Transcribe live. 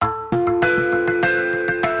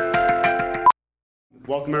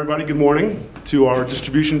Welcome everybody, good morning to our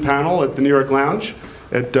distribution panel at the New York Lounge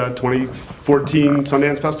at 2014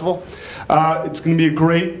 Sundance Festival. It's going to be a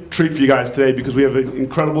great treat for you guys today because we have an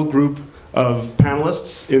incredible group of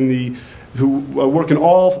panelists who work in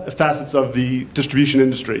all facets of the distribution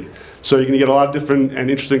industry. So you're going to get a lot of different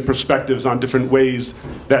and interesting perspectives on different ways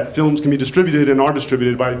that films can be distributed and are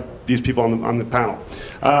distributed by these people on the panel.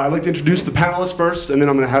 I'd like to introduce the panelists first, and then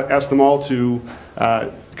I'm going to ask them all to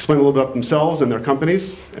explain a little bit about themselves and their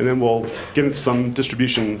companies, and then we'll get into some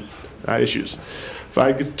distribution issues. If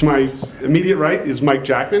I get to my immediate right is Mike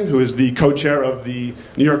Jackman, who is the co-chair of the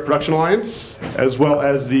New York Production Alliance, as well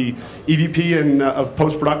as the EVP of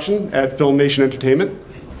post-production at Film Nation Entertainment.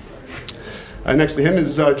 Next to him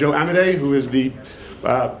is Joe Amedei, who is the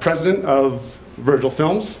president of Virgil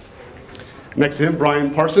Films. Next to him,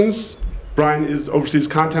 Brian Parsons. Brian oversees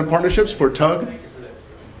content partnerships for Tug.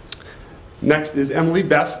 Next is Emily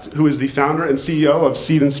Best, who is the founder and CEO of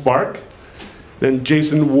Seed and Spark. Then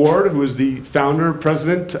Jason Ward, who is the founder,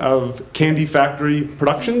 president of Candy Factory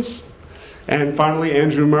Productions. And finally,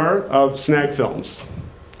 Andrew Murr of Snag Films.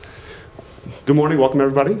 Good morning, welcome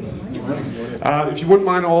everybody. If you wouldn't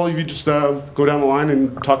mind, all of you just go down the line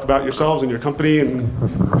and talk about yourselves and your company and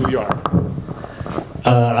who you are.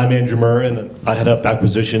 I'm Andrew Murr, and I head up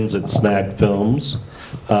acquisitions at Snag Films.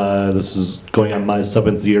 This is going on my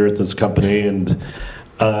 7th year at this company, and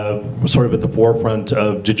we're sort of at the forefront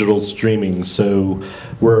of digital streaming. So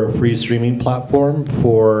we're a free streaming platform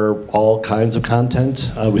for all kinds of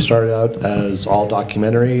content. We started out as all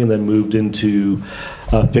documentary and then moved into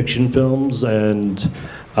fiction films, and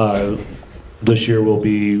this year we'll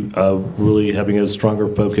be really having a stronger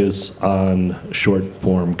focus on short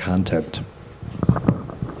form content.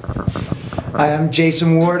 Hi, I'm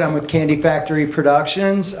Jason Ward. I'm with Candy Factory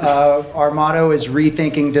Productions. Our motto is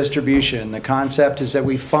rethinking distribution. The concept is that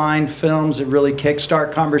we find films that really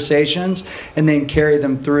kickstart conversations and then carry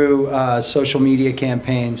them through social media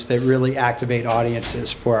campaigns that really activate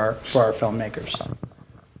audiences for our filmmakers.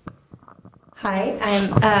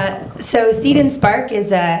 Hi, so Seed and Spark is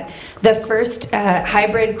the first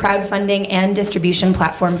hybrid crowdfunding and distribution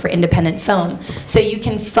platform for independent film. So you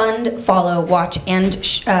can fund, follow, watch, and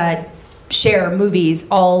share movies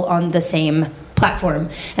all on the same platform.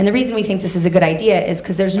 And the reason we think this is a good idea is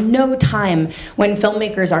because there's no time when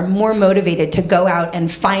filmmakers are more motivated to go out and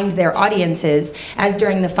find their audiences as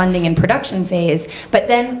during the funding and production phase. But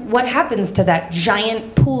then what happens to that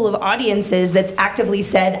giant pool of audiences that's actively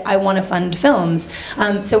said, I want to fund films?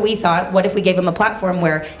 So we thought, what if we gave them a platform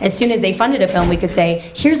where as soon as they funded a film, we could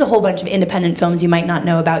say, here's a whole bunch of independent films you might not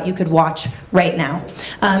know about you could watch right now.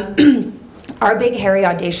 Our big, hairy,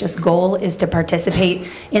 audacious goal is to participate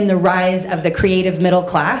in the rise of the creative middle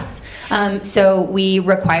class. So we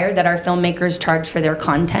require that our filmmakers charge for their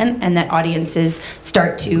content and that audiences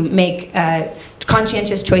start to make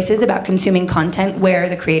conscientious choices about consuming content where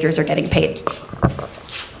the creators are getting paid.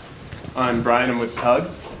 I'm Brian, I'm with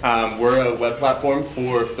Tug. We're a web platform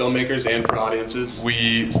for filmmakers and for audiences.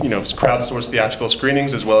 We, crowdsource theatrical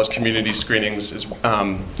screenings as well as community screenings, as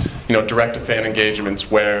direct-to-fan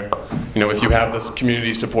engagements where, if you have this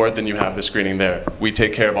community support, then you have the screening there. We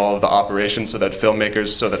take care of all of the operations so that filmmakers,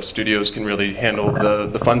 so that studios can really handle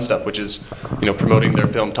the fun stuff, which is, promoting their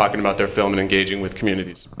film, talking about their film, and engaging with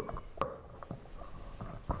communities.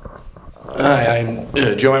 Hi,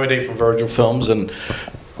 I'm Joe Amedei from Virgil Films, and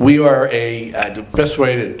we are the best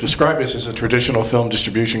way to describe us is a traditional film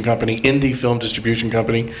distribution company, indie film distribution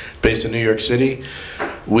company based in New York City.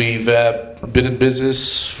 We've been in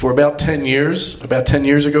business for about 10 years. About 10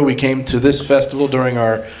 years ago, we came to this festival during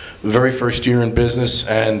our very first year in business,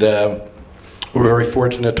 and we're very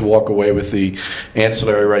fortunate to walk away with the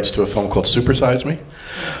ancillary rights to a film called Super Size Me.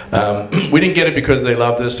 We didn't get it because they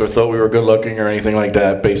loved us or thought we were good looking or anything like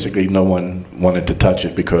that. Basically, no one wanted to touch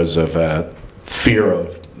it because of fear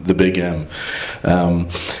of the big M.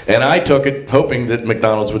 And I took it hoping that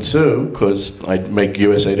McDonald's would sue because I'd make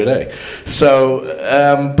USA Today.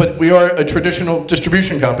 So, but we are a traditional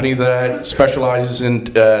distribution company that specializes in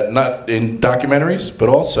not in documentaries, but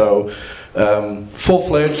also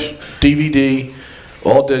full-fledged DVD,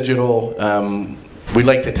 all digital. We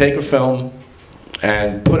like to take a film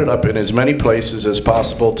and put it up in as many places as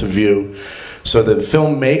possible to view so that the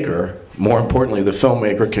filmmaker, more importantly, the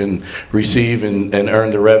filmmaker can receive and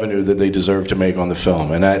earn the revenue that they deserve to make on the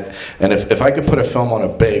film. And if I could put a film on a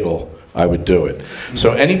bagel, I would do it.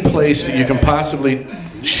 So any place that you can possibly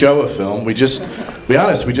show a film, we just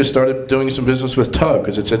started doing some business with Tug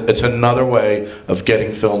because it's another way of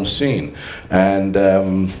getting films seen. And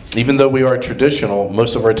even though we are traditional,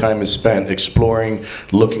 most of our time is spent exploring,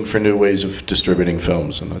 looking for new ways of distributing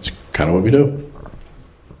films, and that's kind of what we do.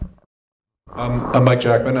 I'm Mike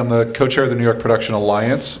Jackman. I'm the co-chair of the New York Production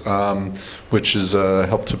Alliance, which has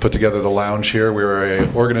helped to put together the lounge here. We're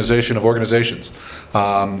an organization of organizations.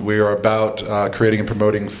 We are about creating and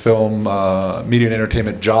promoting film, media, and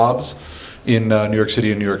entertainment jobs in New York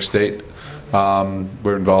City and New York State.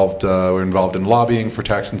 We're involved in lobbying for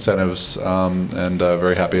tax incentives, and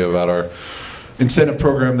very happy about our incentive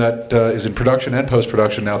program that is in production and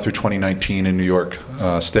post-production now through 2019 in New York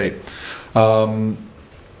State.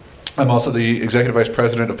 I'm also the Executive Vice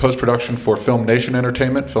President of Post-Production for Film Nation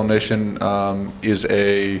Entertainment. Film Nation is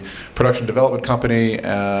a production development company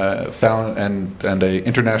found and an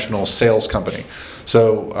international sales company.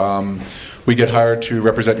 So we get hired to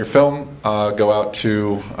represent your film, go out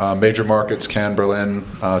to major markets, Cannes, Berlin,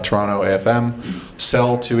 Toronto, AFM,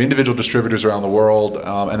 sell to individual distributors around the world,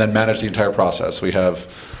 and then manage the entire process. We have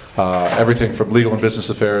everything from legal and business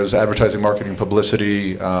affairs, advertising, marketing,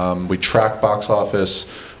 publicity. We track box office.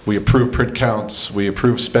 We approve print counts, we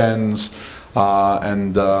approve spends,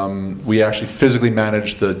 and we actually physically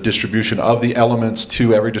manage the distribution of the elements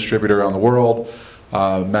to every distributor around the world,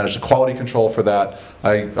 manage the quality control for that.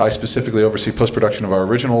 I specifically oversee post-production of our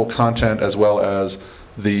original content as well as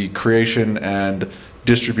the creation and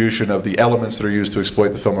distribution of the elements that are used to exploit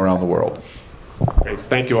the film around the world. Great,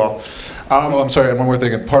 thank you all. I'm sorry, and one more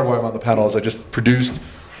thing, and part of why I'm on the panel is I just produced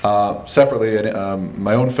separately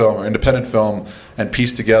my own film, or independent film, and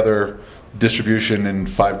pieced together distribution in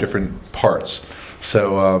 5 different parts.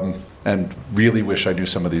 So, and really wish I knew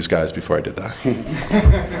some of these guys before I did that.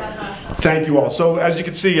 Thank you all. So as you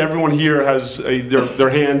can see, everyone here has their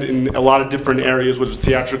hand in a lot of different areas, whether it's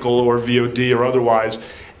theatrical or VOD or otherwise.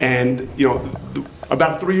 And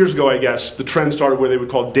about 3 years ago, I guess, the trend started where they would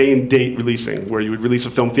call day and date releasing, where you would release a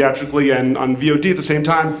film theatrically and on VOD at the same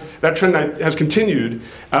time. That trend has continued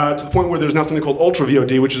to the point where there's now something called Ultra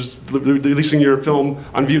VOD, which is releasing your film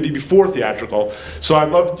on VOD before theatrical. So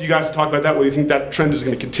I'd love you guys to talk about that, whether you think that trend is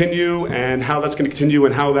going to continue and how that's going to continue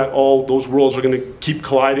and how that all those worlds are going to keep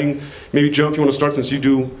colliding. Maybe Joe, if you want to start, since you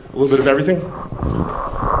do a little bit of everything.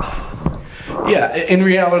 Yeah, in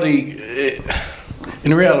reality,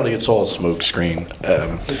 it's all smoke screen.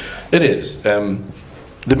 It is.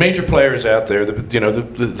 The major players out there,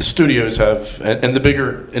 the studios have, and the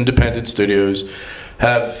bigger independent studios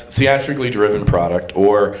have theatrically driven product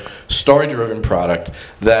or star-driven product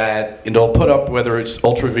that they'll put up, whether it's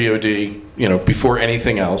Ultra VOD, before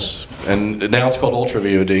anything else, and now it's called Ultra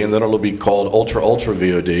VOD, and then it'll be called Ultra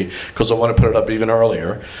VOD because I want to put it up even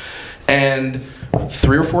earlier. And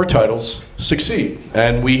 3 or 4 titles succeed,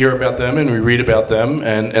 and we hear about them and we read about them,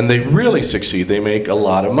 and they really succeed. They make a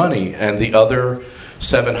lot of money, and the other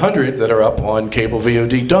 700 that are up on cable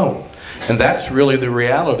VOD don't. And that's really the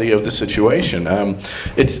reality of the situation.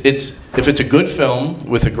 If it's a good film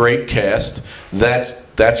with a great cast,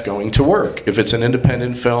 that's going to work. If it's an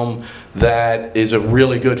independent film that is a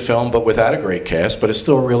really good film but without a great cast, but it's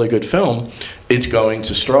still a really good film, it's going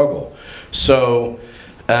to struggle. So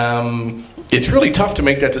it's really tough to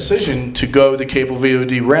make that decision to go the cable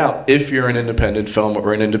VOD route if you're an independent film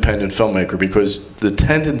or an independent filmmaker, because the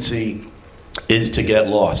tendency is to get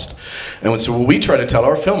lost. And so what we try to tell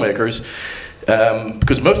our filmmakers,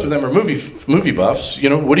 because most of them are movie buffs,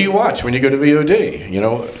 what do you watch when you go to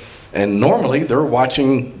VOD? And normally they're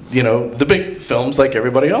watching, the big films like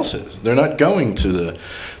everybody else is. They're not going to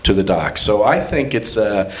the docs. So I think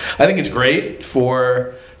it's great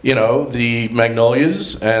for the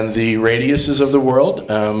Magnolias and the Radiuses of the world.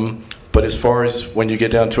 But as far as when you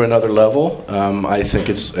get down to another level, I think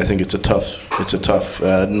it's a tough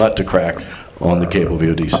nut to crack on the cable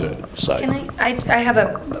VOD side. I have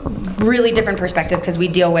a really different perspective because we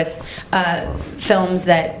deal with films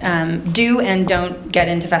that do and don't get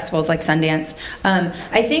into festivals like Sundance.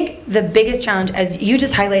 I think the biggest challenge, as you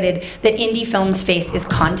just highlighted, that indie films face is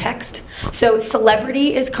context. So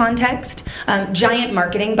celebrity is context. Giant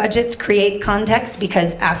marketing budgets create context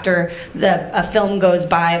because after a film goes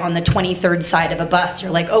by on the 23rd side of a bus,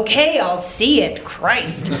 you're like, okay, I'll see it,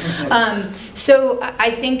 Christ. So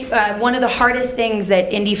I think one of the hardest things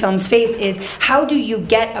that indie films face is how do you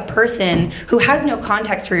get a person who has no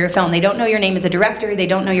context for your film, they don't know your name as a director, they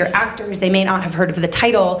don't know your actors, they may not have heard of the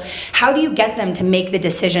title, how do you get them to make the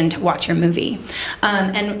decision to watch your movie?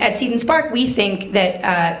 And at Seed and Spark, we think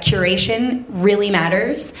that curation really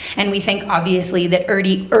matters, and we think obviously that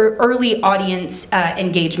early audience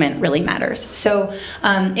engagement really matters. So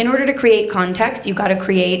in order to create context, you've got to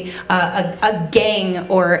create a gang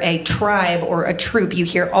or a tribe or a troupe. You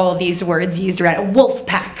hear all these words used around, a wolf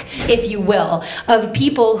pack, if you will, of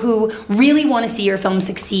people who really want to see your film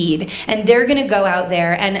succeed. And they're going to go out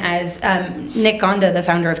there, and as Nick Gonda, the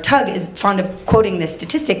founder of Tug, is fond of quoting this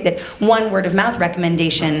statistic that one word of mouth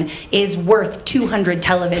recommendation is worth 200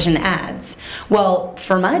 television ads. Well,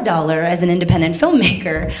 for my dollar as an independent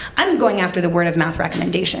filmmaker, I'm going after the word of mouth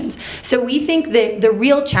recommendations. So we think that the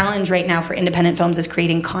real challenge right now for independent films is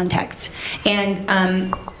creating context. And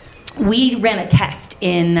we ran a test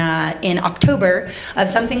in October of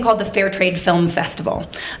something called the Fair Trade Film Festival.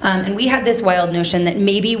 And we had this wild notion that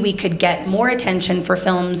maybe we could get more attention for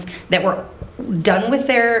films that were done with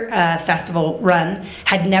their festival run,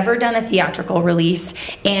 had never done a theatrical release,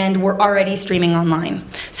 and were already streaming online.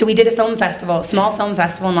 So we did a film festival, small film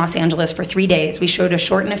festival in Los Angeles for 3 days. We showed a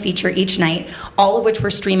short and a feature each night, all of which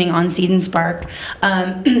were streaming on Seed and Spark.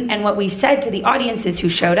 And what we said to the audiences who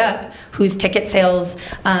showed up, whose ticket sales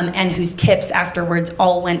and whose tips afterwards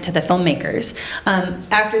all went to the filmmakers.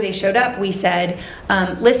 After they showed up, we said,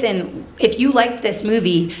 listen, if you liked this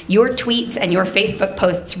movie, your tweets and your Facebook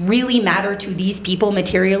posts really matter to these people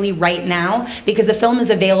materially right now, because the film is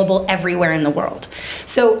available everywhere in the world.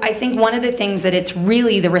 So I think one of the things that it's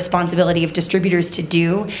really the responsibility of distributors to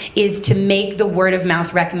do is to make the word of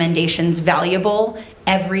mouth recommendations valuable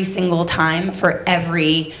every single time for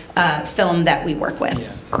every film that we work with.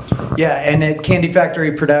 Yeah, and at Candy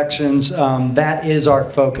Factory Productions, that is our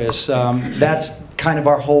focus. That's kind of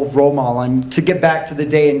our whole role model. And to get back to the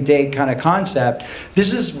day and date kind of concept,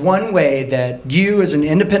 this is one way that you as an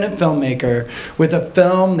independent filmmaker with a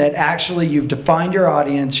film that actually you've defined your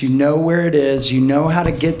audience, you know where it is, you know how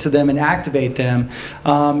to get to them and activate them,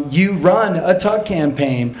 you run a Tug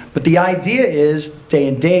campaign. But the idea is day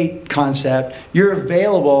and date concept, you're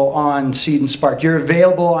available on Seed and Spark, you're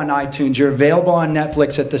available on iTunes, you're available on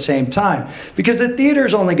Netflix at the same time, because the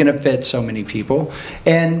theater's only going to fit so many people,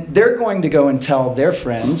 and they're going to go and tell their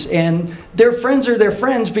friends, and their friends are their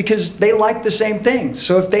friends because they like the same things.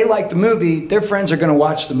 So if they like the movie, their friends are going to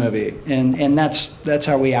watch the movie, and that's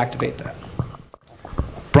how we activate that.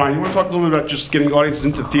 Brian, you want to talk a little bit about just getting audiences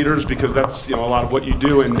into theaters, because that's a lot of what you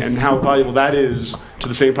do, and how valuable that is to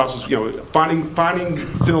the same process. Finding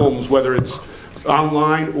films, whether it's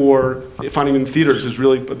online or finding them in theaters, is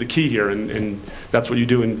really the key here, and that's what you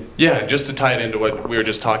do. And yeah, just to tie it into what we were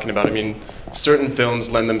just talking about, I mean, certain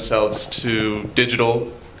films lend themselves to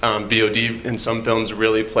digital VOD, and some films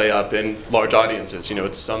really play up in large audiences.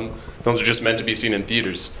 Some films are just meant to be seen in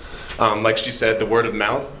theaters. Like she said, the word of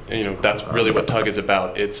mouth, that's really what Tug is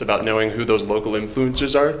about. It's about knowing who those local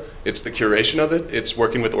influencers are. It's the curation of it. It's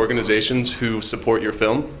working with organizations who support your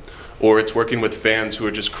film, or it's working with fans who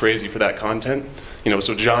are just crazy for that content.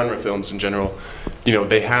 So genre films in general,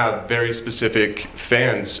 they have very specific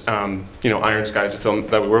fans. Iron Sky is a film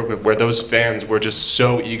that we work with where those fans were just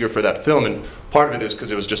so eager for that film, and part of it is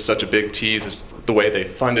because it was just such a big tease, is the way they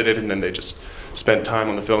funded it, and then they just spent time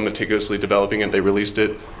on the film meticulously developing it. They released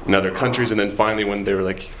it in other countries, and then finally when they were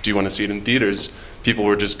like, do you want to see it in theaters? People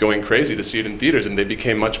were just going crazy to see it in theaters, and they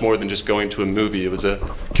became much more than just going to a movie. It was a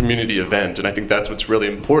community event, and I think that's what's really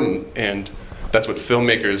important, and that's what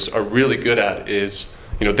filmmakers are really good at is,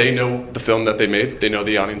 they know the film that they made, they know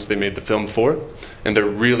the audience they made the film for, and they're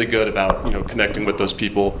really good about, connecting with those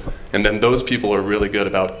people, and then those people are really good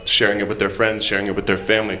about sharing it with their friends, sharing it with their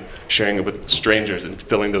family, sharing it with strangers, and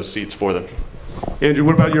filling those seats for them. Andrew,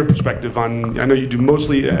 what about your perspective on? I know you do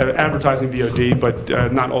mostly advertising VOD, but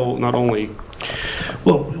not only.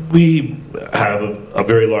 Well, we have a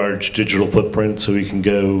very large digital footprint, so we can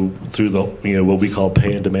go through the what we call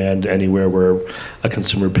pay on demand anywhere where a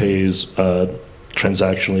consumer pays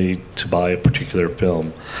transactionally to buy a particular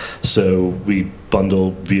film. So we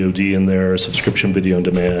bundle VOD in there, subscription video on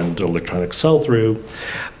demand, electronic sell-through.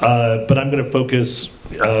 But I'm going to focus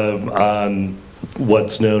on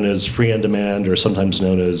what's known as free on demand, or sometimes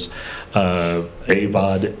known as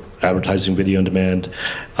AVOD, advertising video on demand,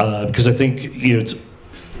 because I think it's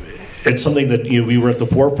something that we were at the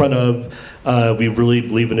forefront of. We really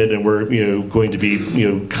believe in it, and we're going to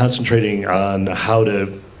be concentrating on how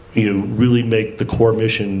to really make the core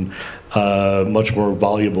mission much more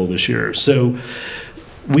valuable this year. So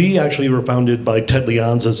we actually were founded by Ted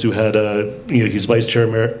Leonsis, who had he's vice chair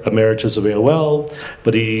emeritus of AOL,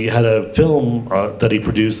 but he had a film that he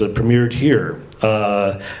produced that premiered here.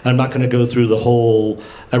 I'm not going to go through the whole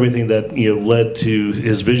everything that led to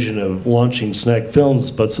his vision of launching Snag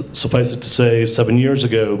Films, but suffice it to say, 7 years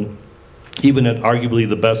ago, even at arguably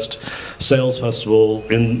the best sales festival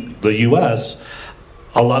in the U.S.,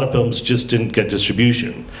 a lot of films just didn't get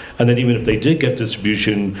distribution. And then even if they did get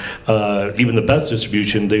distribution, even the best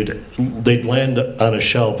distribution, they'd land on a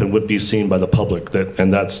shelf and would be seen by the public.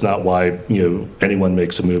 And that's not why anyone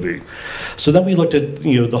makes a movie. So then we looked at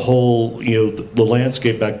the whole the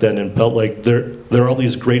landscape back then and felt like there are all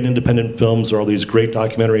these great independent films, there are all these great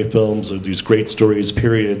documentary films, there are these great stories,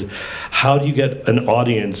 period. How do you get an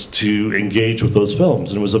audience to engage with those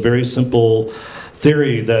films? And it was a very simple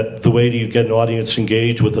theory that the way you get an audience to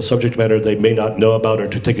engage with a subject matter they may not know about, or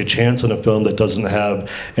to take a chance on a film that doesn't have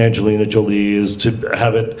Angelina Jolie, is to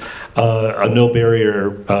have it a no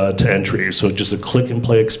barrier to entry. So just a click and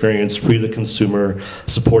play experience, free to the consumer,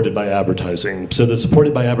 supported by advertising. So the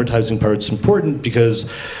supported by advertising part's important because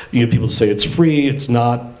people say it's free, it's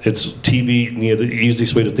not, it's TV. The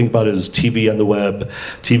easiest way to think about it is TV on the web.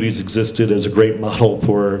 TV's existed as a great model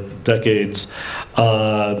for decades.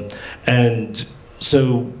 And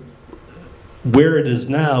so where it is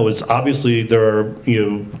now is obviously there are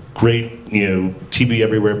great TV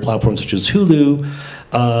everywhere platforms such as Hulu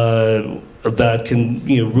that can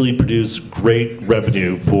really produce great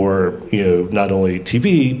revenue for not only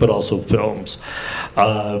TV but also films.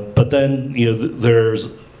 But then there's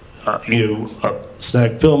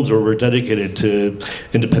Snag Films, where we're dedicated to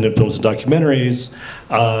independent films and documentaries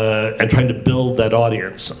and trying to build that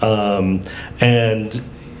audience.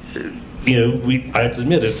 I have to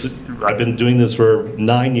admit, I've been doing this for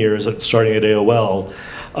 9 years, starting at AOL,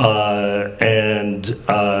 and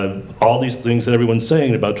all these things that everyone's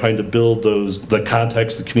saying about trying to build the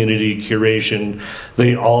context, the community, curation,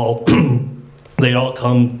 they all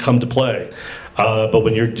come to play. But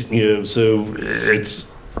when you're so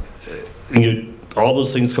it's all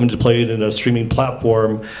those things come into play in a streaming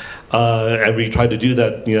platform. And we try to do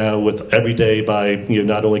that, with every day by,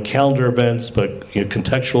 not only calendar events, but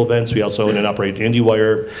contextual events. We also own and operate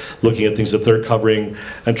IndieWire, looking at things that they're covering,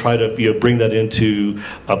 and try to, bring that into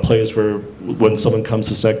a place where when someone comes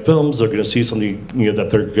to Snag Films, they're going to see something, that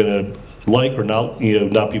they're going to like or not,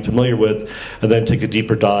 not be familiar with, and then take a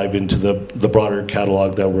deeper dive into the broader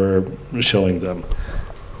catalog that we're showing them.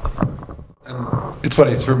 And it's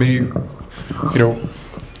funny, for me, you're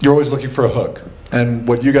always looking for a hook. And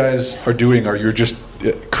what you guys are doing you're just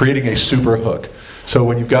creating a super hook. So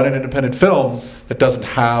when you've got an independent film that doesn't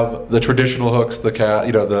have the traditional hooks,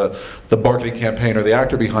 the marketing campaign or the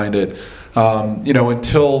actor behind it,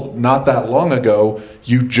 until not that long ago,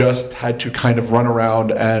 you just had to kind of run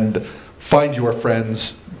around and find your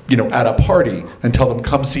friends, at a party and tell them,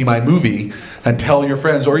 come see my movie, and tell your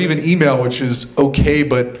friends, or even email, which is okay,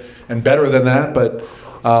 and better than that, but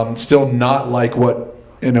still not like what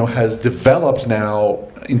has developed now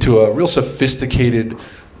into a real sophisticated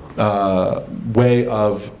way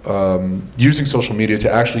of using social media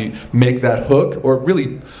to actually make that hook, or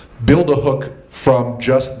really build a hook from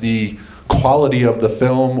just the quality of the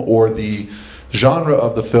film or the genre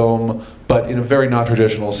of the film, but in a very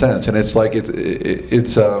non-traditional sense. And it's like it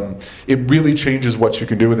really changes what you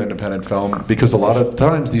can do with independent film, because a lot of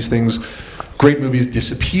times these things, great movies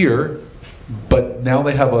disappear, but now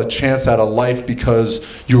they have a chance at a life because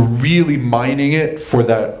you're really mining it for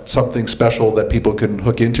that something special that people can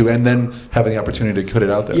hook into, and then having the opportunity to put it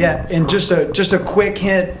out there. Yeah, and just a quick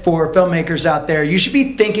hint for filmmakers out there: you should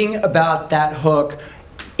be thinking about that hook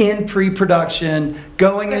in pre-production,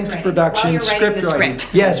 going into production, script writing.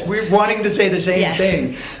 Yes, we're wanting to say the same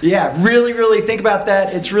thing. Yeah, really, really think about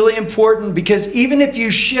that. It's really important, because even if you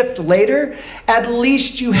shift later, at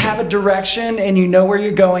least you have a direction and you know where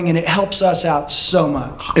you're going, and it helps us out so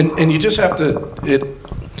much. And you just have to,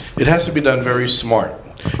 it has to be done very smart.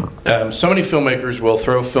 So many filmmakers will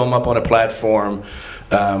throw film up on a platform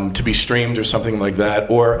to be streamed or something like that,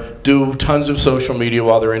 or do tons of social media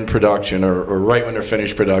while they're in production, or right when they're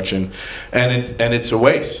finished production, and it's a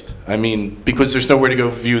waste. I mean, because there's nowhere to go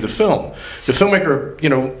view the film. The filmmaker,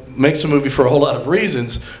 makes a movie for a whole lot of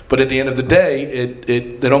reasons, but at the end of the day,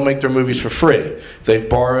 they don't make their movies for free. They've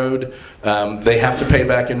borrowed, they have to pay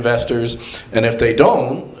back investors, and if they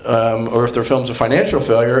don't, or if their film's a financial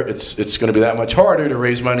failure, it's going to be that much harder to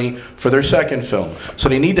raise money for their second film. So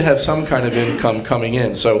they need to have some kind of income coming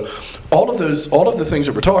in. So all of the things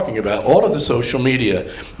that we're talking about, all of the social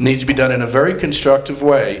media needs to be done in a very constructive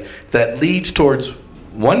way that leads towards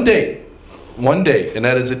one date, and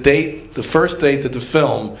that is the first date that the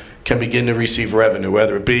film can begin to receive revenue,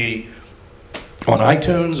 whether it be on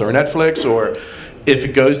iTunes or Netflix, or if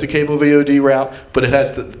it goes the cable VOD route.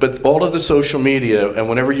 But all of the social media, and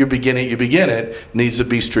whenever you begin it needs to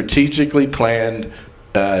be strategically planned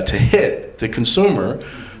to hit the consumer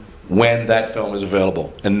when that film is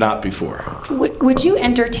available, and not before. Would you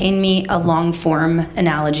entertain me a long-form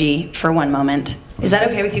analogy for one moment? Is that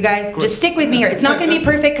okay with you guys? Just stick with me here. It's not going to be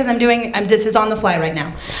perfect because this is on the fly right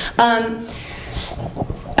now.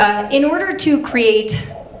 In order to create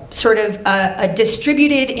sort of a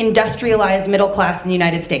distributed, industrialized middle class in the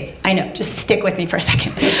United States, I know, just stick with me for a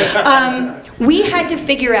second. We had to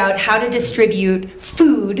figure out how to distribute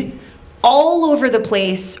food all over the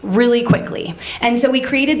place really quickly. And so we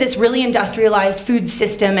created this really industrialized food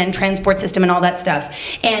system and transport system and all that stuff.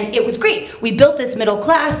 And it was great. We built this middle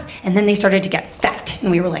class, and then they started to get fat.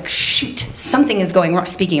 And we were like, shoot, something is going wrong.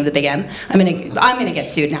 Speaking of the big M, I'm gonna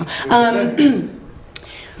get sued now.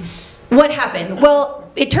 What happened?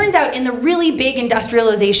 Well, it turns out in the really big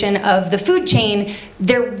industrialization of the food chain,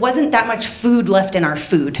 there wasn't that much food left in our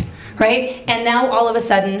food. Right? And now all of a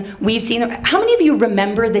sudden we've seen, how many of you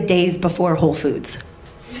remember the days before Whole Foods?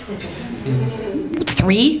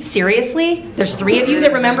 3? Seriously? There's 3 of you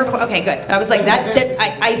that remember? Okay, good. I was like,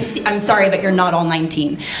 I'm sorry, but you're not all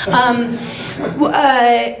 19.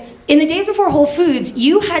 In the days before Whole Foods,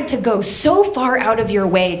 you had to go so far out of your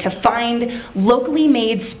way to find locally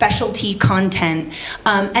made specialty content.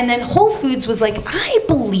 And then Whole Foods was like, I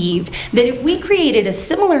believe that if we created a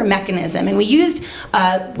similar mechanism and we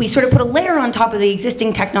sort of put a layer on top of the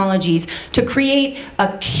existing technologies to create a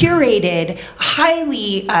curated,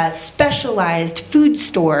 highly specialized food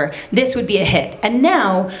store, this would be a hit. And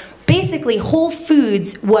now, basically, Whole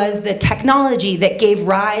Foods was the technology that gave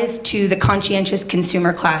rise to the conscientious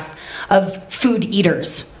consumer class of food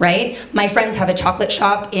eaters, right? My friends have a chocolate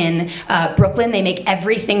shop in Brooklyn. They make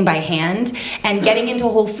everything by hand, and getting into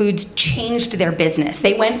Whole Foods changed their business.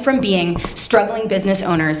 They went from being struggling business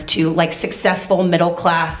owners to like successful middle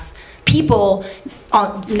class people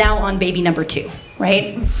now on baby number 2.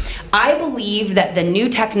 Right? I believe that the new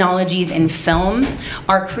technologies in film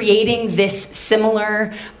are creating this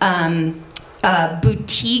similar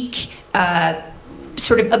boutique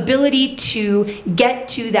sort of ability to get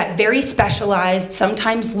to that very specialized,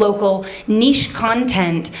 sometimes local, niche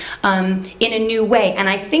content in a new way. And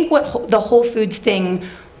I think what the Whole Foods thing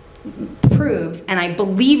proves, and I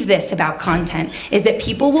believe this about content, is that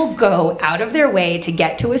people will go out of their way to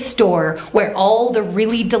get to a store where all the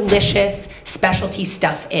really delicious specialty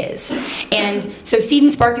stuff is. And so Seed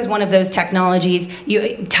and Spark is one of those technologies.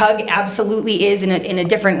 Tug absolutely is in a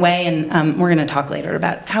different way, and we're going to talk later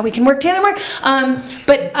about how we can work together more.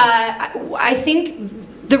 But I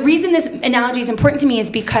think the reason this analogy is important to me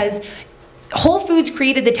is because Whole Foods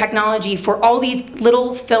created the technology for all these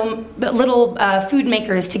little food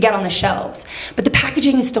makers to get on the shelves. But the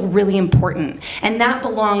packaging is still really important. And that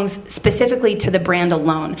belongs specifically to the brand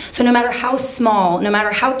alone. So no matter how small, no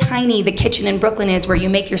matter how tiny the kitchen in Brooklyn is where you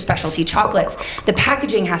make your specialty chocolates, the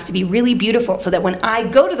packaging has to be really beautiful so that when I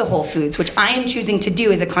go to the Whole Foods, which I am choosing to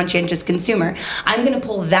do as a conscientious consumer, I'm going to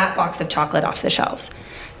pull that box of chocolate off the shelves.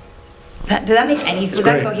 Did that make any sense? Was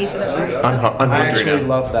that cohesive? I'm hungry I actually now.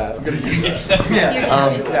 love that.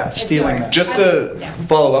 Stealing that. Just to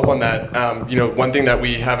follow up on that, one thing that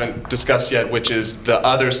we haven't discussed yet, which is the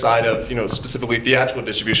other side of, specifically theatrical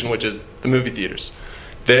distribution, which is the movie theaters.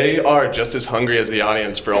 They are just as hungry as the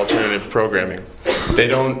audience for alternative programming. They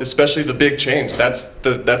don't, especially the big chains. That's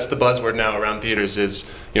the buzzword now around theaters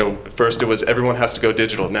is, first it was everyone has to go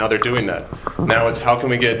digital. Now they're doing that. Now it's how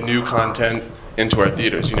can we get new content into our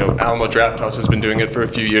theaters. Alamo Drafthouse has been doing it for a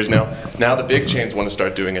few years now. Now the big chains want to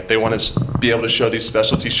start doing it. They want to be able to show these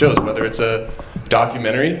specialty shows, whether it's a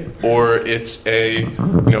documentary or it's a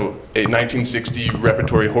 1960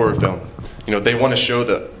 repertory horror film. They want to show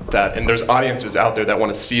that, and there's audiences out there that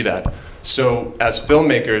want to see that. So as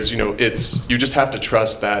filmmakers, you just have to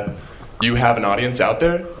trust that you have an audience out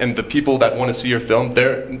there, and the people that want to see your film,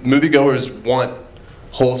 moviegoers want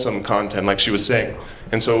wholesome content, like she was saying.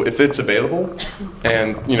 And so if it's available,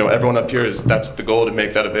 and everyone up here that's the goal, to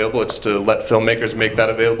make that available. It's to let filmmakers make that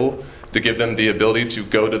available, to give them the ability to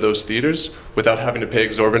go to those theaters without having to pay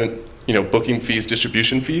exorbitant, booking fees,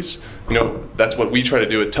 distribution fees. That's what we try to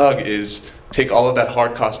do at Tug, is take all of that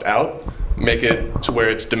hard cost out, make it to where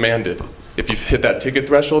it's demanded. If you've hit that ticket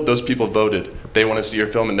threshold, those people voted. They want to see your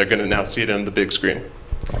film, and they're going to now see it on the big screen.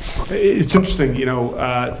 It's interesting,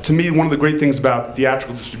 to me, one of the great things about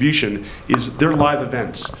theatrical distribution is they're live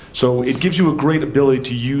events. So it gives you a great ability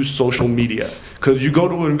to use social media. Because you go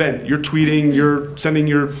to an event, you're tweeting, you're sending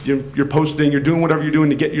you're posting, you're doing whatever you're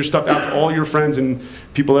doing to get your stuff out to all your friends and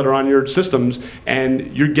people that are on your systems,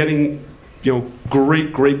 and you're getting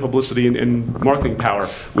great publicity and marketing power,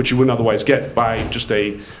 which you wouldn't otherwise get by just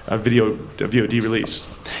a VOD release.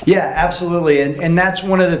 Yeah, absolutely. And that's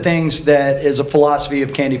one of the things that is a philosophy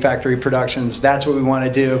of Candy Factory Productions. That's what we want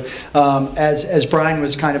to do. As Brian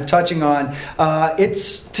was kind of touching on,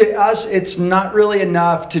 to us, it's not really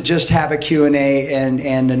enough to just have a Q&A and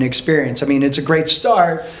an experience. I mean, it's a great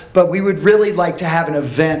start, but we would really like to have an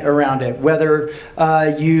event around it, whether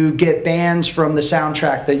you get bands from the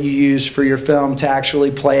soundtrack that you use for your film to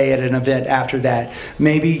actually play at an event after that.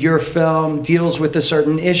 Maybe your film deals with a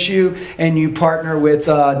certain issue and you partner with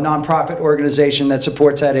a nonprofit organization that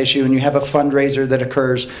supports that issue, and you have a fundraiser that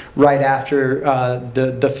occurs right after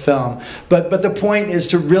the film. But the point is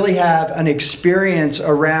to really have an experience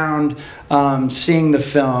around seeing the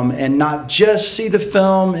film, and not just see the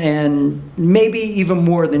film, and maybe even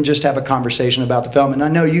more than just have a conversation about the film. And I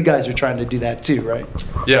know you guys are trying to do that too, right?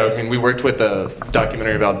 Yeah, I mean, we worked with a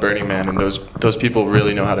documentary about Burning Man, and those people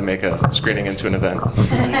really know how to make a screening into an event.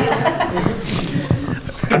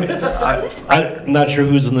 I'm not sure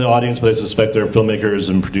who's in the audience, but I suspect there are filmmakers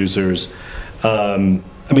and producers. I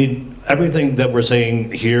mean, everything that we're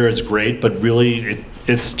saying here is great, but really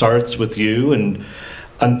it starts with you, and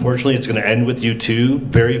unfortunately it's going to end with you too.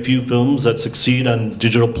 Very few films that succeed on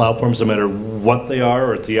digital platforms, no matter what they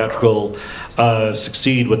are, or theatrical,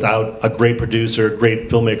 succeed without a great producer, a great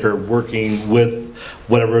filmmaker working with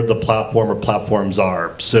whatever the platform or platforms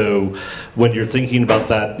are. So when you're thinking about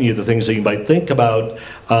that, the things that you might think about,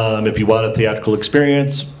 if you want a theatrical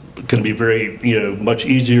experience, it can be very, much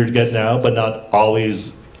easier to get now, but not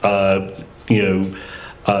always, going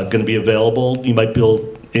to be available. You might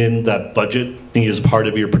build in that budget as part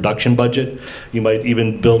of your production budget. You might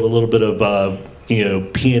even build a little bit of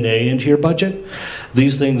P&A into your budget.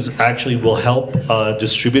 These things actually will help a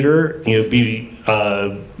distributor be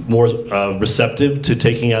more receptive to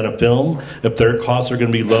taking out a film if their costs are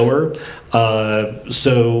going to be lower.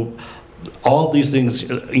 So all these things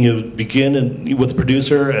begin with the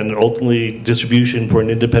producer, and ultimately distribution for an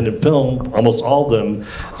independent film. Almost all of them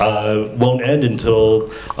won't end until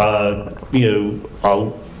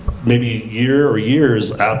maybe a year or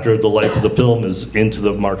years after the life of the film is into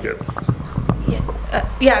the market.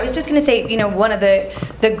 Yeah, I was just going to say, one of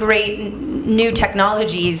the great new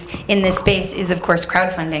technologies in this space is, of course,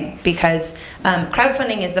 crowdfunding, because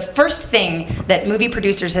crowdfunding is the first thing that movie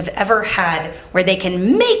producers have ever had where they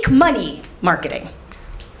can make money marketing.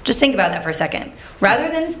 Just think about that for a second. Rather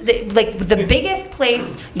than the biggest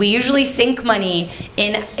place we usually sink money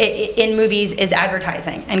in movies is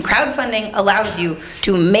advertising, and crowdfunding allows you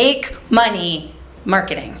to make money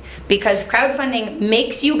marketing, because crowdfunding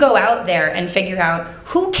makes you go out there and figure out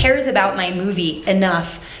who cares about my movie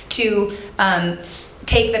enough to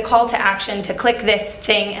take the call to action to click this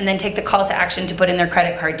thing, and then take the call to action to put in their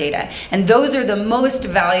credit card data. And those are the most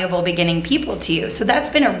valuable beginning people to you. So that's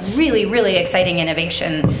been a really, really exciting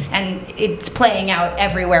innovation, and it's playing out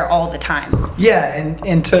everywhere all the time. Yeah,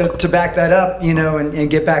 and to back that up, and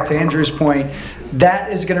get back to Andrew's point,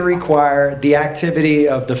 that is going to require the activity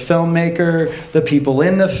of the filmmaker, the people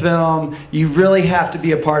in the film. You really have to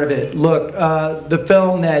be a part of it. Look, the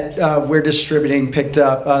film that we're distributing picked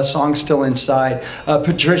up Song Still Inside.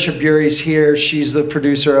 Patricia Bury's here. She's the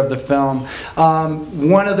producer of the film.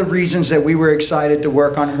 One of the reasons that we were excited to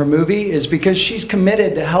work on her movie is because she's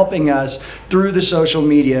committed to helping us through the social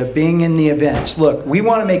media, being in the events. Look, we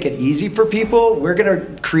want to make it easy for people. We're going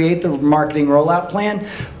to create the marketing rollout plan,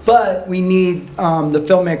 but we need the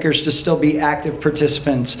filmmakers to still be active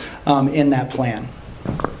participants in that plan.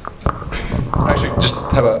 Actually, just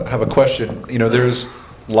have a question. There's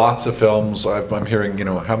lots of films. I'm hearing,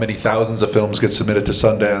 how many thousands of films get submitted to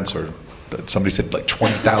Sundance, or somebody said like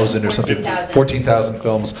 20,000 or something. 14,000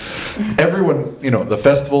 films. Everyone, the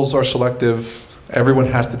festivals are selective. Everyone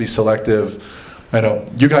has to be selective. I know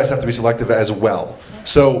you guys have to be selective as well.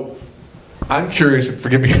 So I'm curious, and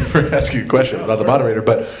forgive me for asking a question about the moderator,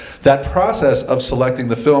 but that process of selecting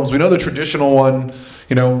the films, we know the traditional one,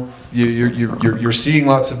 you're seeing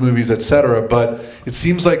lots of movies, etc., but it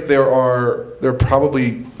seems like there are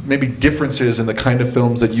probably maybe differences in the kind of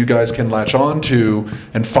films that you guys can latch on to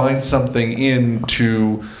and find something in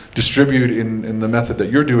to distribute in the method that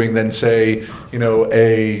you're doing than, say,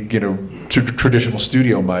 a traditional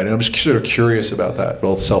studio might. And I'm just sort of curious about that,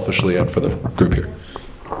 both selfishly and for the group here.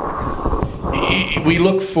 We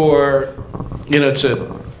look for,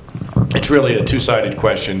 it's really a two-sided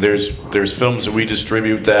question. There's films that we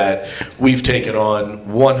distribute that we've taken on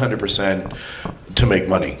 100% to make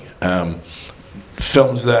money.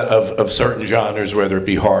 Films that of certain genres, whether it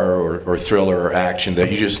be horror or thriller or action,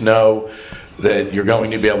 that you just know that you're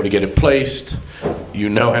going to be able to get it placed. you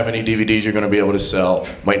know how many DVDs you're going to be able to sell.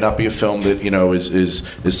 Might not be a film that, you know, is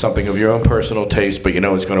something of your own personal taste, but you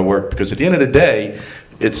know it's going to work, because at the end of the day,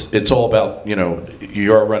 it's all about, you know,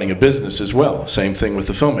 you're running a business as well. Same thing with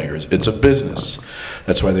the filmmakers. It's a business.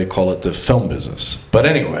 That's why they call it the film business. But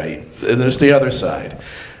anyway, there's the other side.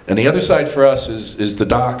 And the other side for us is the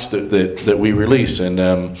docs that we release,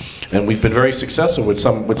 and we've been very successful with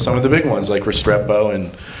some of the big ones like Restrepo,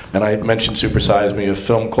 and I mentioned Super Size Me, a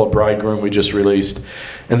film called Bridegroom we just released.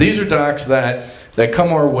 And these are docs that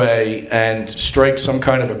come our way and strike some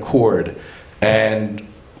kind of a chord, and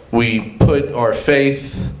we put our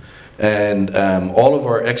faith and all of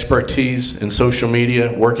our expertise in social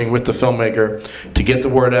media, working with the filmmaker to get the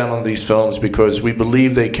word out on these films, because we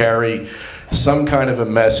believe they carry some kind of a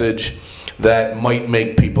message that might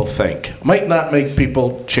make people think. Might not make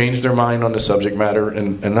people change their mind on the subject matter,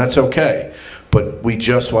 and that's okay. But we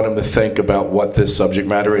just want them to think about what this subject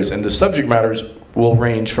matter is. And the subject matters will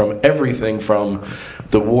range from everything from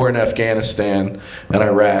the war in Afghanistan and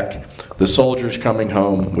Iraq, the soldiers coming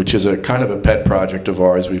home, which is a kind of a pet project of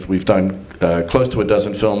ours. We've done close to a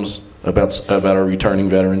dozen films about our returning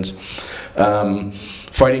veterans.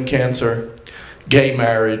 Fighting cancer, gay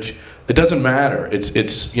marriage. It doesn't matter.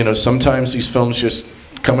 It's you know, sometimes these films just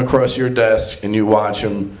come across your desk and you watch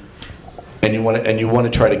them, and you want to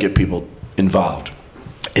try to get people involved.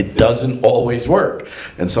 It doesn't always work,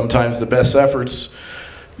 and sometimes the best efforts,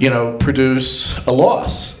 you know, produce a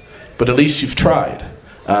loss, but at least you've tried.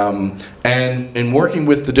 And in working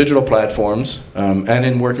with the digital platforms, and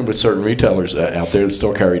in working with certain retailers out there that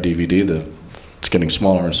still carry DVD, it's getting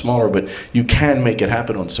smaller and smaller, but you can make it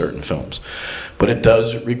happen on certain films. But it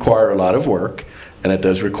does require a lot of work, and it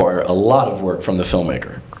does require a lot of work from the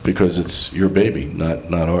filmmaker, because it's your baby,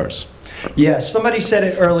 not ours. Yeah, somebody said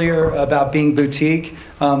it earlier about being boutique.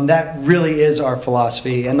 That really is our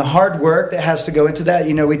philosophy, and the hard work that has to go into that.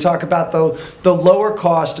 You know, we talk about the lower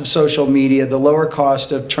cost of social media, the lower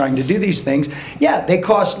cost of trying to do these things. Yeah, they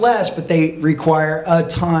cost less, but they require a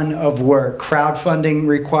ton of work. Crowdfunding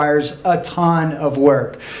requires a ton of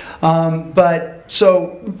work.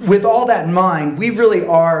 So with all that in mind, we really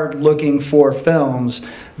are looking for films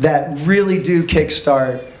that really do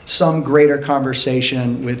kickstart some greater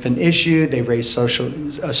conversation with an issue. They raise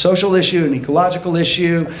a social issue, an ecological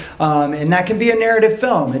issue, and that can be a narrative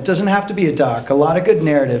film. It doesn't have to be a doc. A lot of good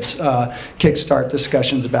narratives kickstart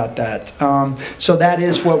discussions about that. So that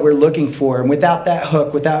is what we're looking for. And without that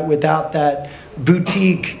hook, without that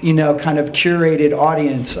boutique, you know, kind of curated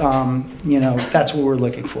audience, you know, that's what we're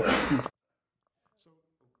looking for.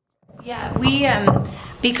 Yeah, we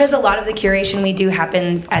because a lot of the curation we do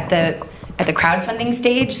happens at the crowdfunding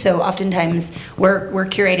stage. So oftentimes we're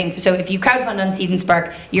curating. So if you crowdfund on Seed and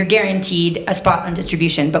Spark, you're guaranteed a spot on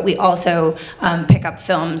distribution. But we also pick up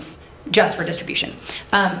films just for distribution.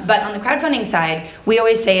 But on the crowdfunding side, we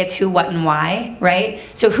always say it's who, what, and why, right?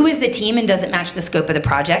 So who is the team, and does it match the scope of the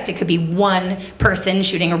project? It could be one person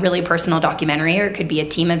shooting a really personal documentary, or it could be a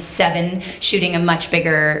team of 7 shooting a much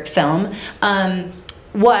bigger film.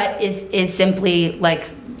 What is simply like,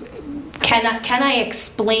 can I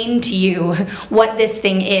explain to you what this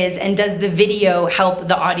thing is, and does the video help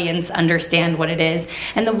the audience understand what it is?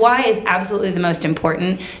 And the why is absolutely the most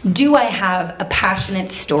important. Do I have a passionate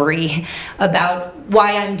story about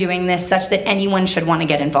why I'm doing this such that anyone should want to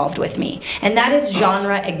get involved with me? And that is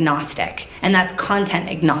genre agnostic, and that's content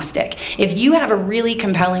agnostic. If you have a really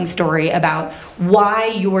compelling story about why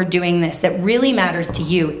you're doing this that really matters to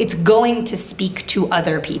you, it's going to speak to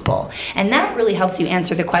other people. And that really helps you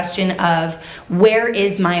answer the question of, where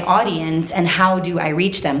is my audience and how do I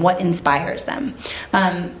reach them? What inspires them?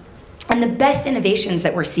 And the best innovations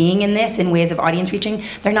that we're seeing in this, in ways of audience reaching,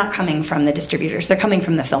 they're not coming from the distributors, they're coming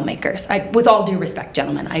from the filmmakers. With all due respect,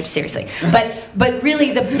 gentlemen, seriously. But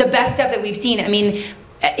really, the best stuff that we've seen, I mean,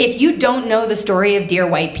 if you don't know the story of Dear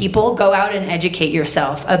White People, go out and educate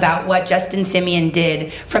yourself about what Justin Simien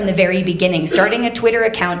did from the very beginning, starting a Twitter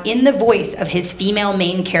account in the voice of his female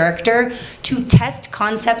main character to test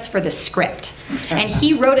concepts for the script. And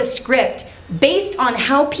he wrote a script based on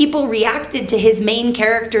how people reacted to his main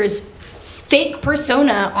character's fake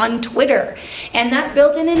persona on Twitter. And that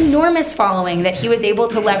built an enormous following that he was able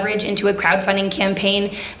to leverage into a crowdfunding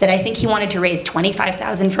campaign that I think he wanted to raise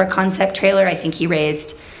 $25,000 for a concept trailer. I think he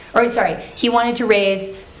raised, he wanted to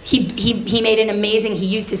raise, he made an amazing, he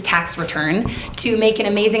used his tax return to make an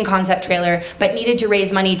amazing concept trailer, but needed to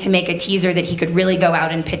raise money to make a teaser that he could really go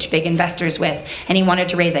out and pitch big investors with. And he wanted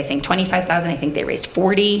to raise, I think, $25,000. I think they raised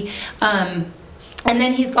 $40,000. And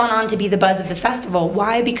then he's gone on to be the buzz of the festival.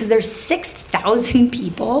 Why? Because there's 6,000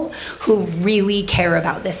 people who really care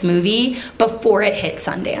about this movie before it hit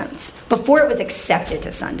Sundance, before it was accepted to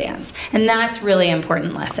Sundance. And that's really an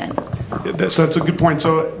important lesson. So that's a good point.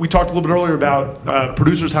 So we talked a little bit earlier about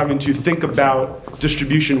producers having to think about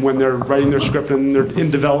distribution when they're writing their script and they're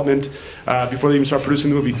in development before they even start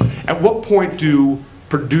producing the movie. At what point do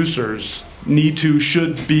producers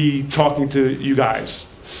should be talking to you guys?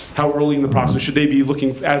 How early in the process should they be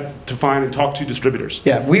looking to find and talk to distributors?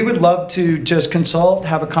 Yeah, we would love to just consult,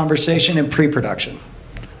 have a conversation in pre-production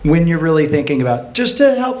when you're really thinking about, just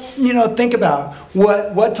to help, think about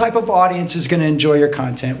what type of audience is going to enjoy your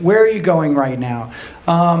content. Where are you going right now?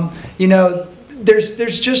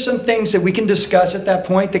 There's just some things that we can discuss at that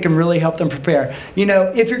point that can really help them prepare.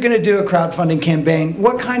 If you're going to do a crowdfunding campaign,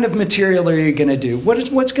 what kind of material are you going to do?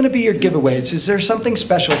 What's going to be your giveaways? Is there something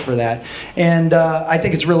special for that? And I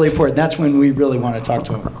think it's really important. That's when we really want to talk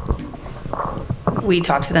to them. We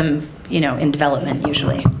talk to them, in development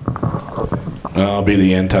usually. I'll be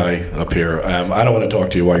the anti up here. I don't want to talk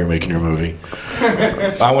to you while you're making your movie.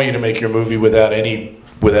 I want you to make your movie without anything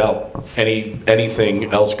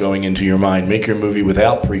else going into your mind. Make your movie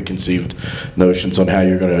without preconceived notions on how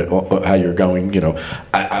you're going.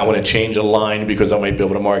 I want to change a line because I might be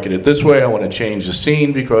able to market it this way. I want to change the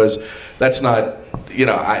scene because that's not,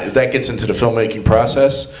 that gets into the filmmaking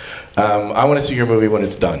process. I want to see your movie when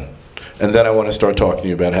it's done, and then I want to start talking to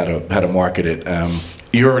you about how to market it.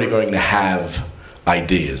 You're already going to have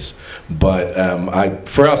ideas, but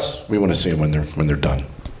for us, we want to see them when they're done.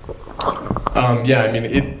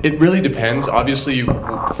 It really depends. Obviously,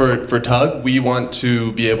 for Tug, we want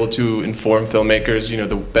to be able to inform filmmakers,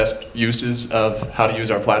 the best uses of how to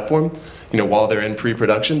use our platform, while they're in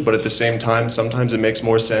pre-production. But at the same time, sometimes it makes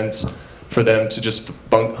more sense for them to just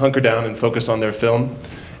hunker down and focus on their film.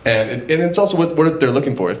 And it's also what they're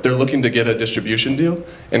looking for. If they're looking to get a distribution deal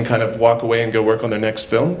and kind of walk away and go work on their next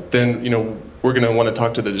film, then we're going to want to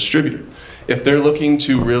talk to the distributor. If they're looking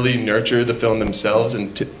to really nurture the film themselves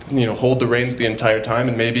and hold the reins the entire time,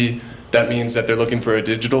 and maybe that means that they're looking for a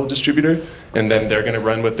digital distributor, and then they're going to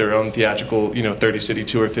run with their own theatrical 30-city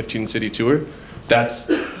tour, 15-city tour. That's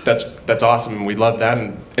awesome, and we love that.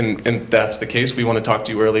 And if that's the case, we want to talk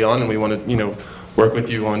to you early on, and we want to work with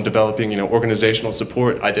you on developing organizational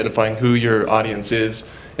support, identifying who your audience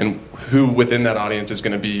is, and who within that audience is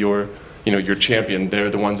going to be your champion. They're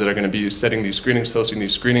the ones that are going to be setting these screenings, hosting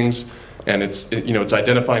these screenings, and it's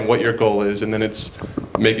identifying what your goal is, and then it's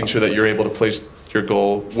making sure that you're able to place your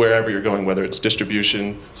goal wherever you're going, whether it's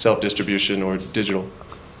distribution, self-distribution, or digital.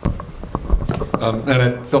 And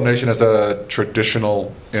at FilmNation, as a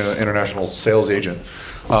traditional international sales agent,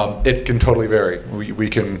 it can totally vary. We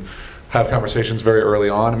can have conversations very early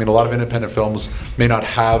on. A lot of independent films may not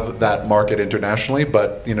have that market internationally,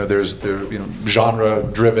 but there's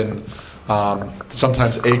genre-driven.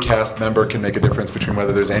 Sometimes a cast member can make a difference between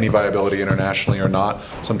whether there's any viability internationally or not.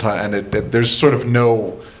 Sometimes, and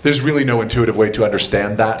there's really no intuitive way to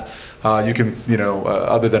understand that. You can,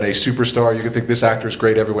 other than a superstar, you can think this actor is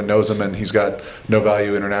great, everyone knows him, and he's got no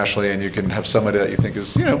value internationally. And you can have somebody that you think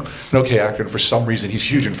is, an okay actor, and for some reason he's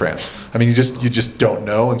huge in France. You just don't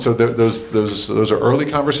know. And so those are early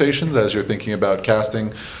conversations as you're thinking about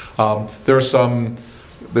casting. There's some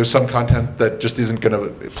content that just isn't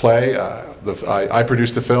going to play. I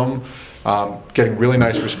produced a film, getting really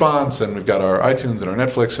nice response, and we've got our iTunes and our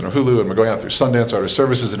Netflix and our Hulu, and we're going out through Sundance Artist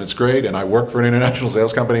Services, and it's great, and I work for an international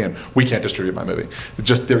sales company, and we can't distribute my movie.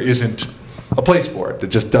 There isn't a place for it. It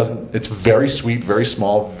just doesn't. It's very sweet, very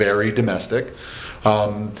small, very domestic,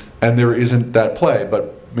 and there isn't that play.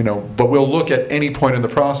 But we'll look at any point in the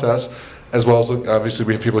process, as well as obviously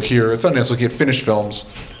we have people here at Sundance looking at finished films.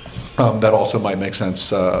 That also might make sense,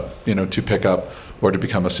 to pick up or to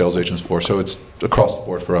become a sales agent for. So it's across the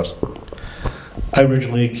board for us. I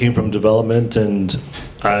originally came from development, and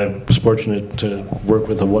I was fortunate to work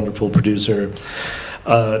with a wonderful producer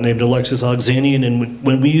named Alexis Alexanian. And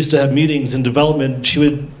when we used to have meetings in development, she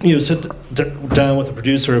would sit down with a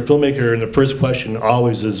producer, a filmmaker, and the first question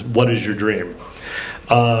always is, "What is your dream?"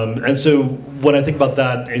 And so when I think about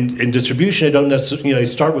that in distribution, I don't necessarily, I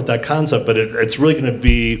start with that concept, but it's really going to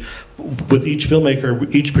be with each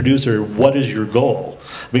filmmaker, each producer, what is your goal?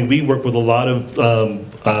 We work with a lot of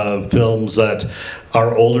films that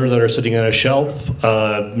are older, that are sitting on a shelf.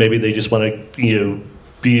 Maybe they just want to,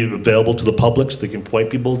 be available to the public so they can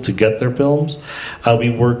point people to get their films. We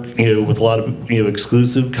work, with a lot of,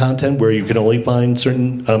 exclusive content where you can only find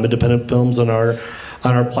certain independent films on our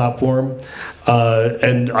on our platform.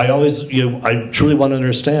 And I always, I truly want to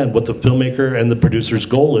understand what the filmmaker and the producer's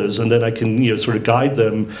goal is, and then I can, sort of guide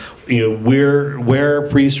them, where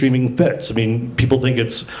free streaming fits. I mean, people think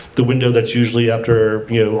it's the window that's usually after,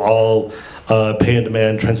 all